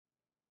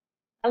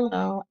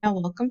Hello and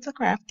welcome to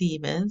Craft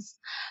Divas.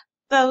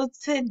 So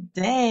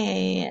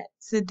today,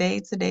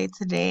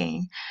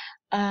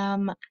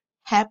 um,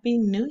 Happy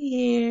New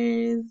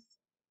Year's.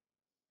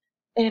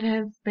 It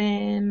has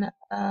been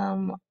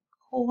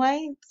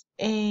quite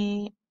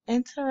a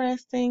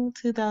interesting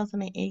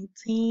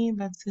 2018,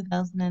 but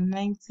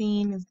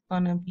 2019 is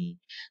gonna be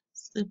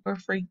super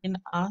freaking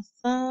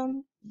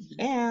awesome.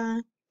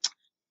 Yeah.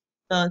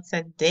 So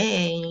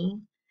today,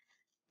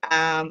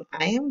 I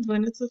am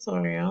doing a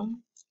tutorial.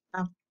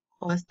 Of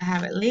course, I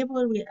have it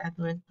labeled. We are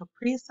doing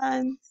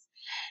Caprisuns,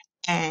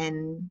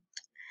 and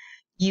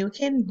you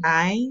can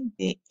buy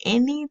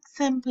any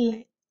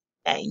template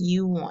that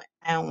you want.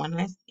 And when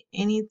I say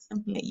any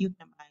template, you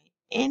can buy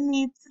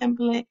any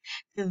template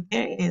because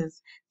there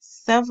is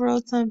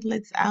several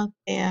templates out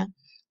there,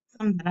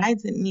 some that I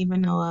didn't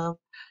even know of,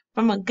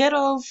 from a good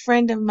old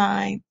friend of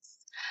mine,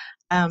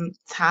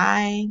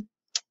 Ty.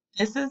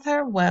 This is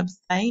her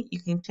website.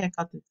 You can check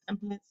out the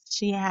templates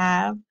she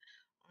have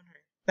on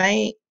her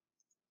site.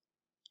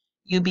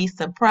 You'll be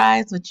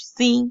surprised what you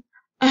see.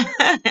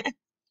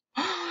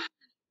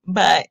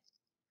 But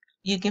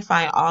you can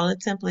find all the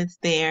templates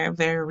there,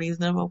 very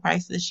reasonable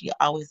prices. She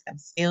always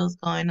has sales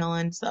going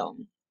on. So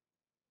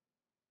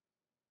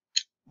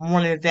I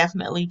want to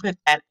definitely put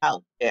that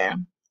out there.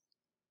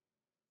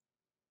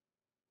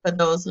 For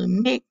those who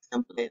make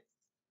templates,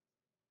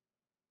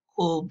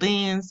 cool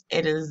beans.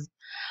 It is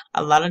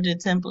a lot of the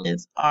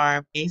templates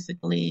are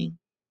basically,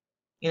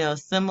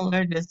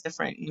 similar, just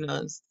different,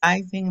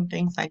 sizing and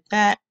things like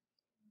that.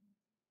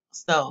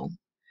 So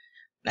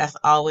that's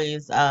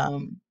always a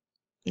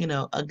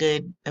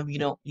good if if you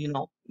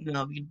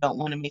don't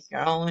want to make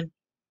your own,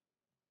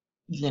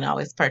 you can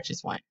always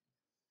purchase one.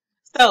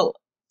 So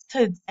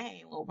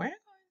today, what we're going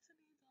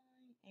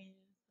to be doing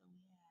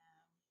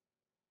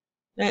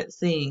is let's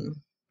see,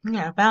 we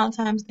got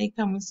Valentine's Day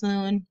coming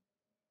soon.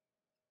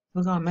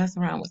 We're gonna mess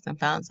around with some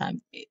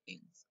Valentine's Day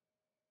things.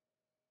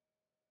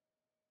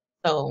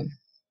 So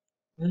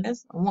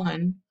let's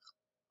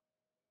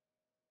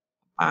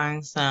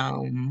find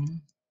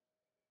some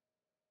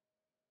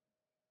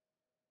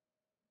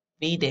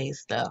B-Day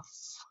stuff.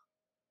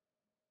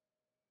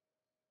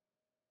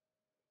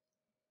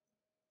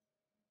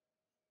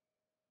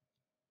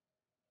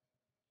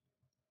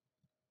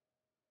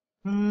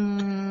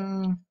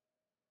 Hmm,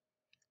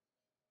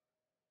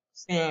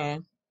 yeah,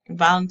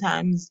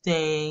 Valentine's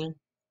Day.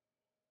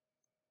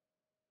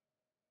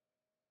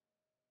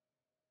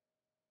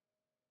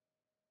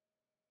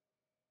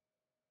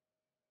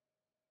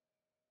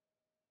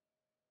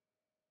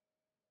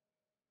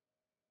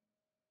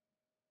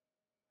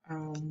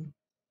 Um,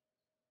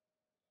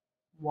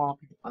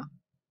 Wallpaper.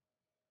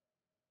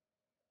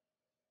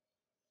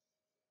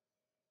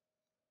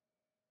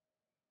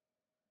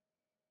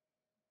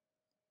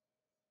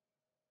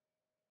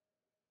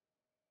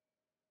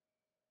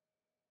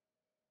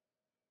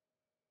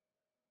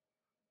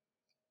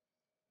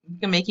 You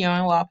can make your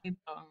own wallpaper.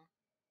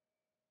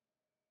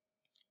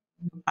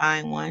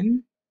 Find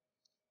one.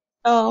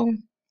 So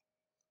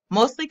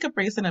mostly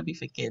Caprisun will be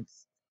for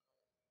kids.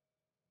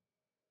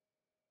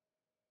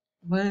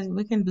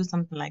 We can do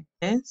something like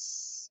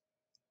this.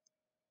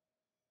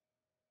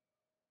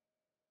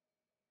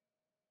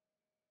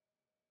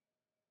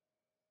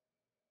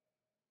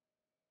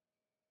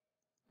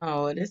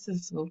 Oh, this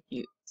is so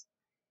cute.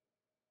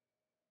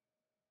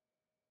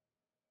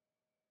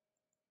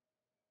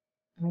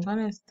 I'm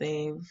gonna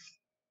save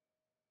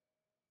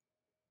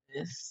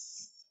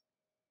this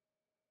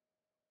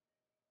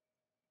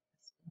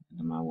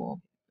in my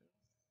wall.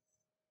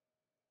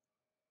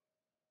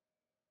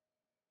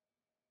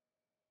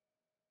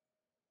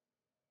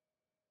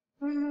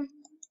 Mhm.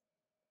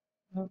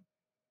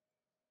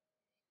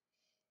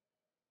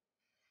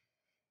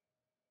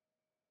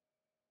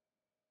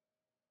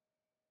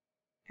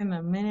 In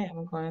a minute,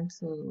 I'm going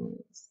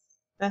to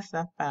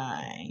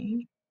specify.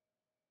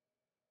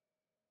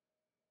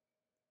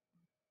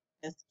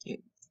 That's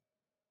cute.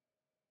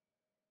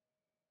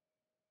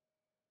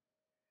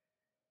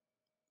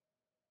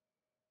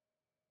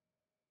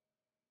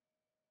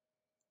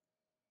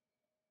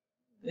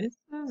 This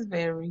is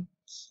very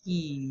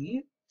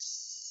cute.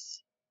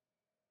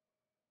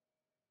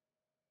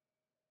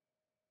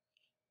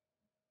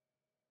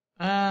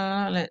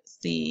 Let's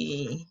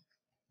see.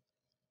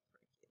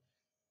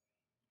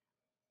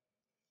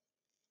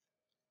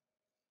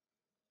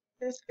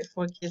 Let's get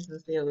 4 kids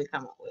and see what we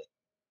come up with.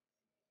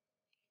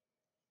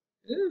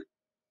 Ooh.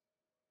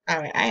 All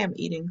right, I am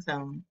eating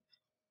some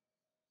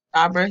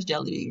Starburst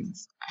jelly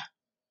beans.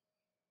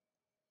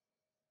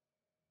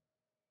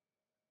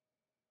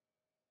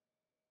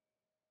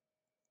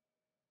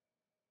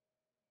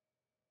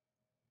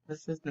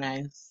 This is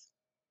nice.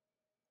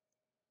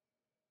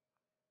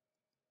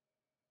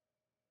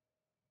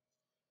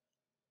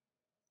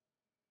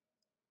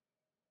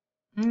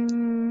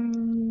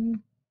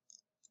 Mm.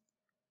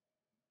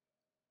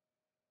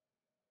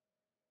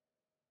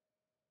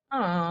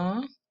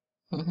 Aw.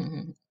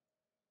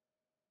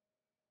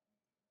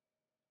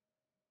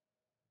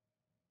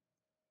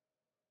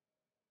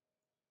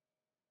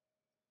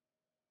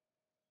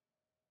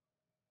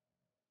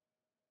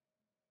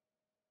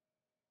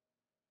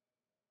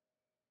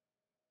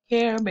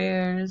 Care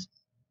Bears.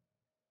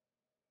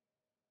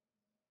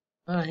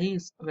 Oh,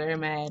 he's very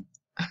mad.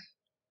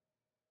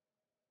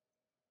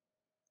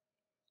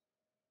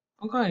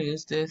 I'm gonna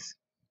use this.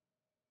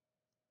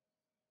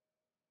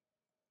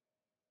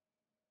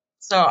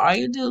 So all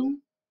you do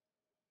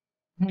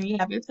when you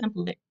have your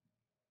template,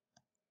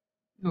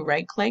 you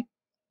right click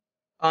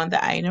on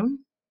the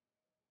item.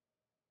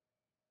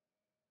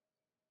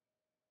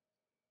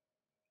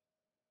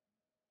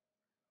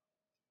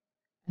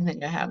 I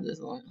think I have this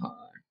one. Hold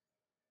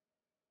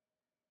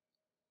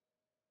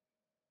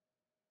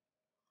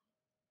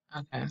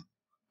on. Okay.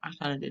 I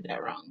kind of did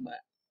that wrong, but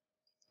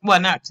well,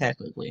 not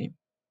technically.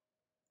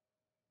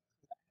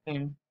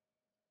 And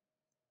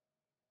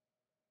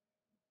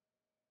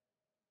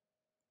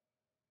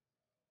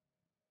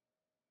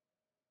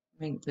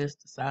make this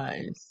the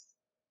size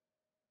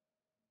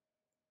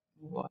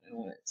of what I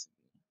want it to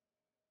be.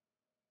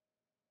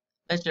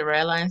 Let your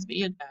red lines be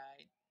your guide.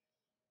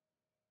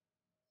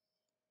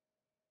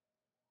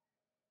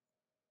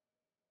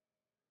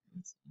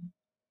 Let's see.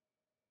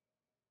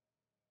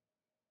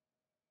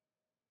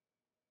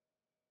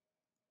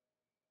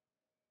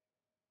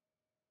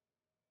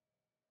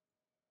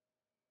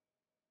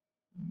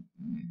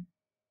 Mhm.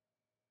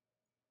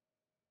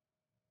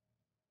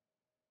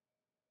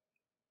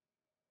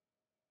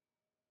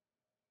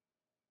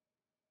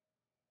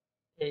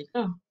 There you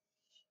go.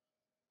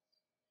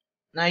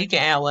 Now you can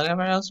add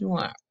whatever else you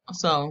want.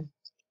 So,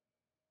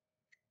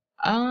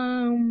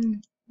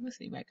 let's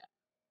see if I got.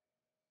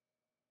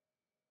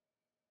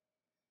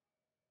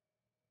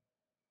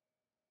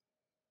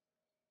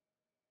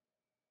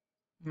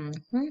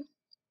 Mm-hmm.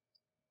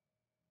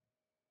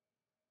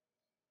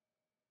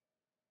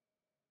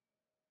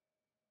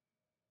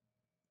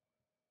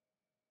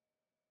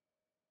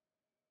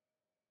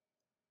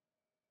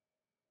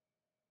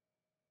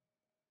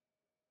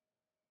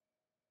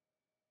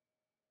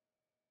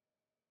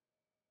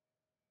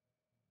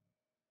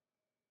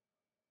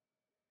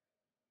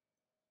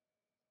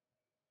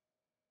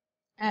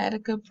 Add a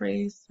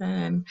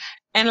Caprisun.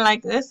 And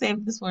like, let's say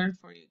if this word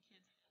for your kids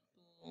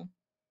in school,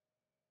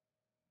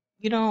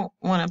 you don't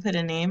want to put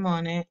a name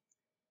on it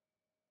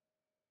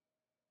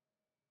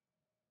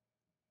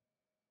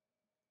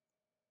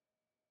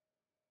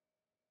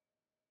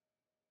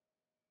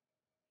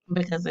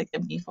because it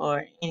could be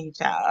for any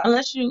child,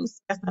 unless you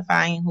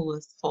specifying who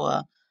it's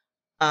for.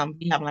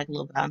 You have like a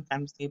little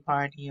Valentine's Day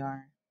party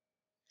or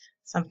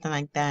something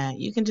like that.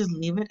 You can just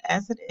leave it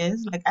as it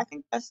is. Like I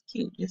think that's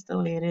cute, just the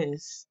way it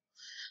is.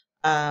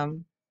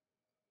 Um,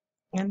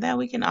 and then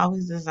we can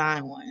always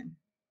design one.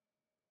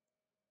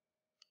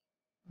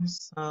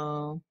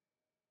 So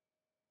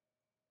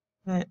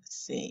let's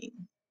see.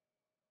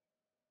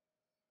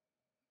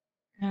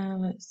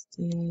 Let's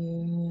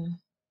do.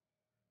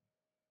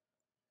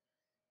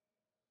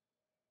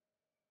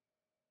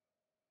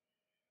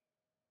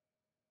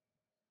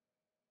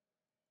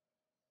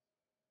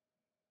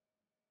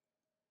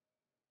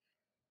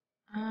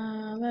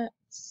 Let's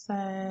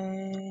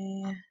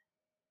say.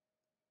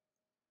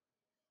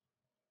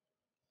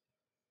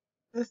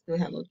 Let's do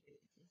Hello Kitty.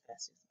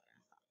 That's just what I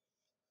thought.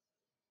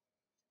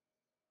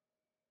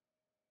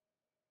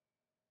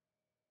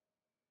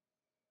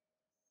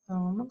 So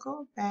I'm gonna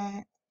go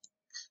back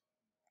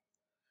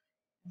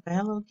to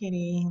Hello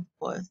Kitty. Of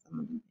course, I'm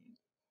gonna do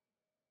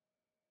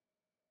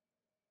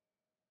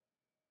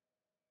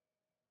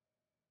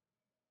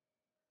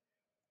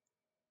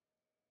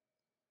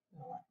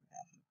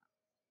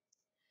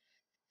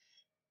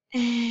that.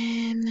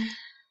 And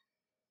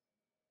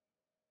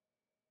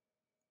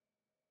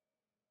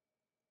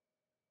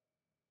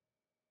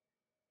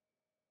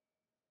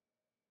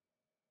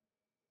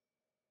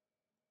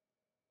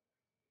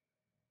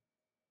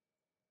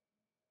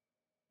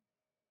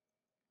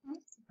I'm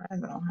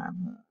surprised I don't have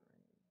her.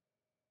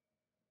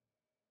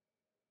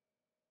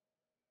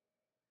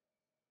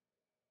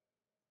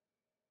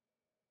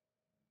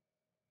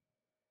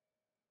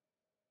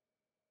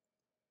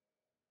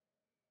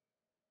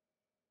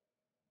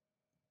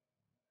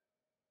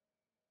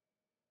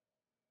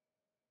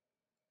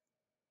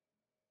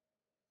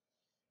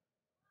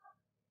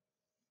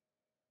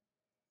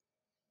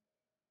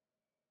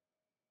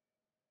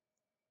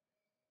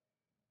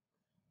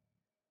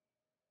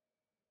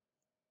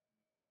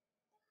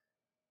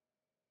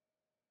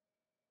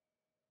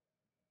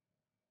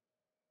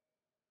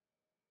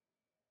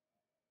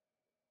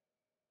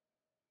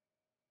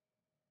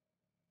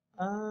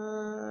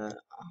 Uh,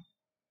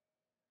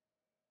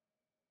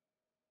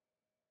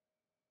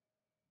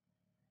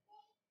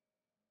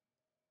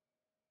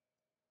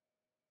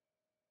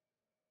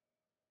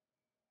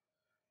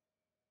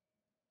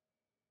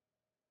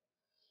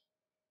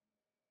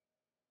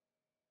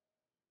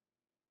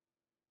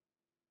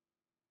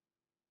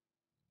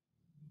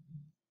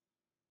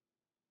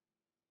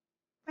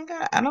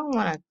 I don't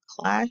want to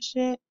clash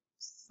it,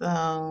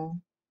 so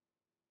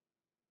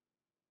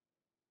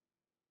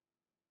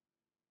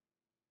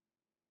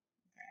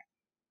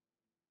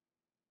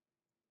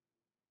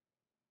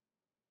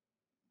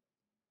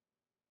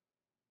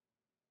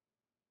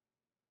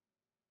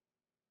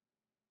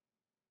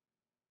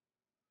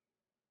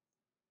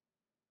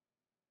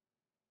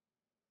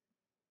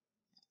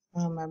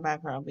My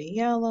background be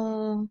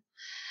yellow.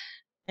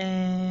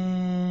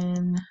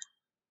 And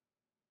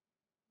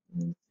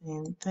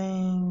same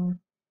thing.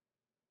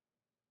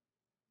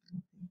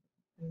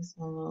 Place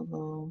a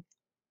logo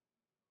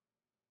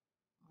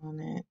on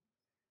it.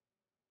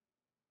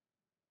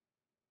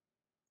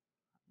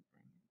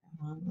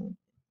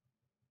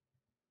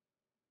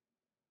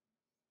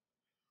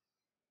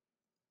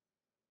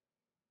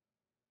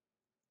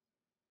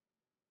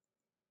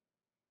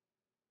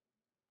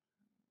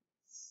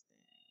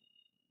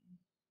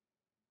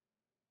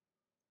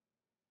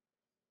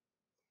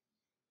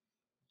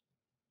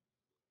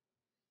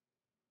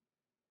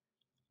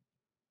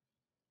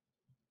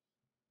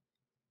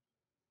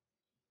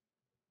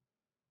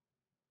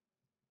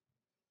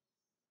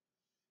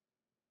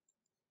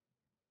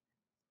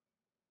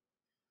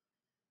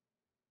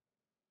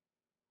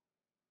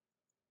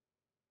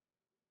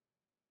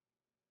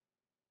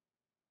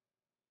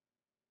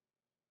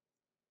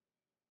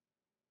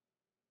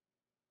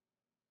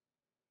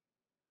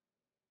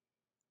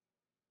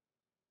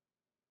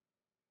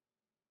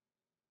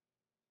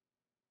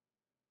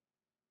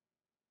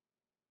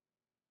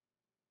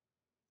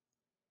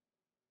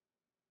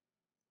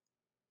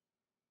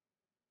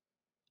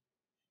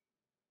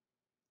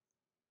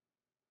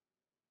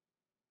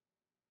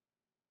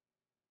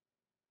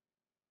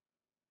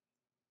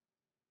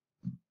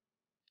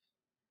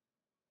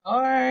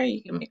 Or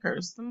you can make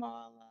her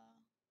smaller,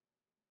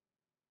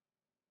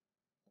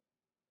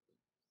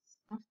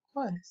 of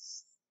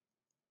course.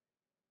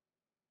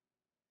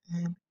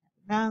 And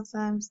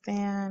Valentine's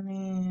down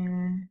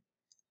there.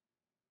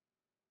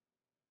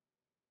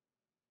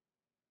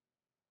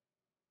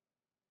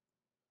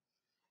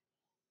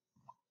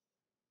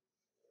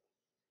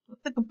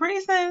 The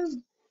Caprisun's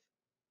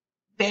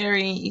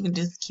you can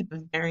just keep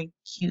it very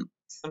cute,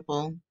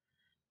 simple,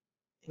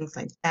 things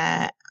like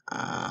that.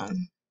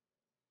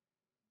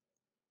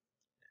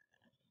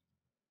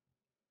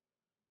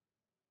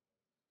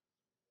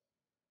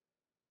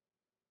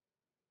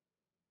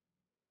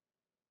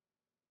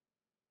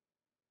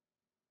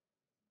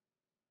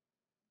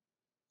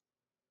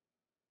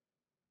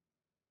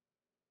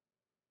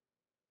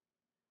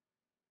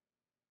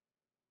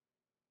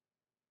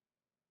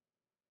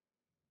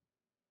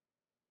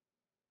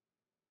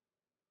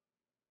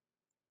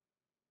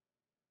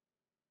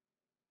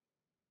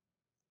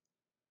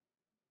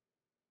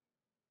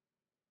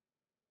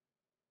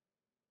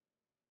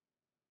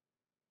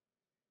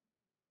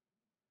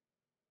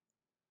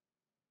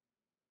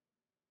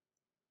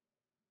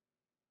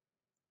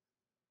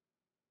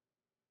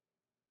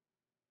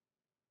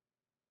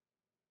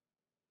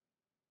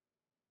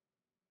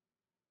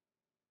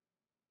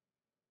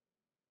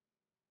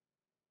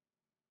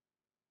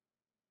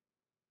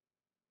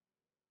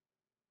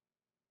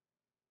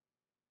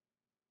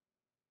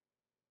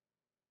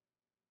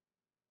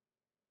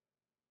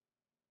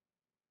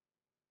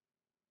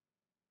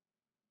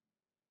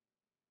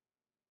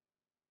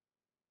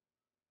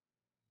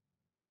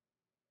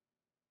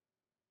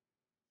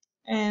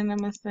 And I'm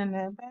gonna send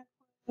that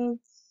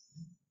backwards.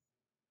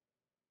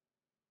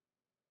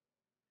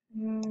 I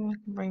can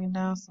bring it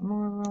down some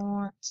more if I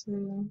want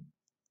to.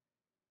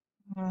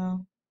 Uh,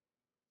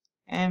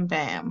 and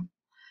bam.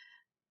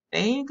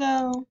 There you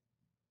go.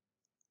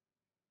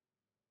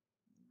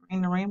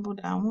 Bring the rainbow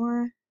down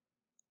more.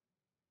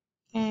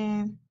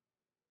 And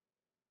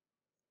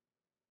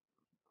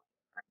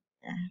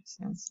yeah,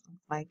 since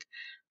like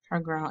her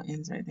ground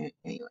ends right there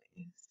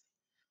anyways.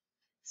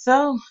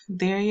 So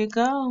there you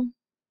go.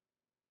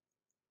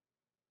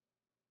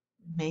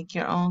 Make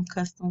your own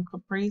custom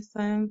Capri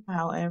Suns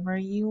however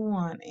you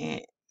want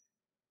it.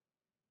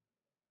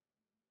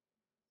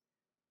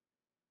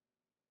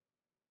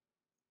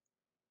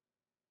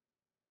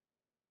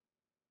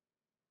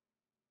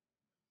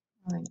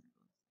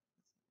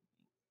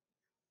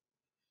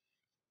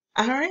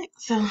 Alright,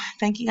 so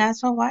thank you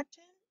guys for watching.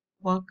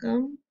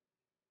 Welcome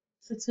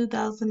to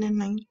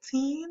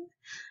 2019.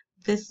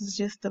 This is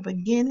just the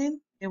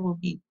beginning. There will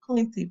be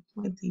plenty,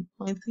 plenty,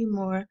 plenty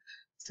more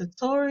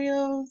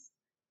tutorials,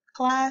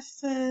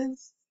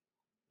 classes,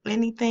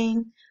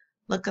 anything.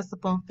 Look us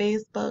up on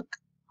Facebook,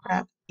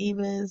 Craft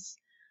Eva's.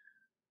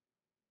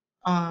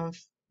 Um,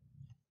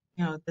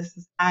 this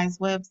is Ty's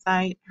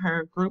website.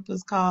 Her group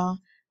is called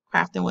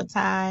Crafting with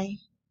Ty.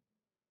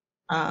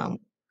 Um,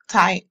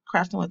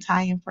 Crafting with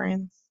Ty and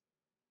Friends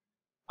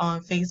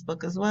on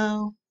Facebook as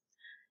well.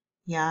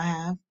 Y'all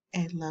have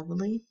a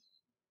lovely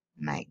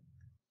night.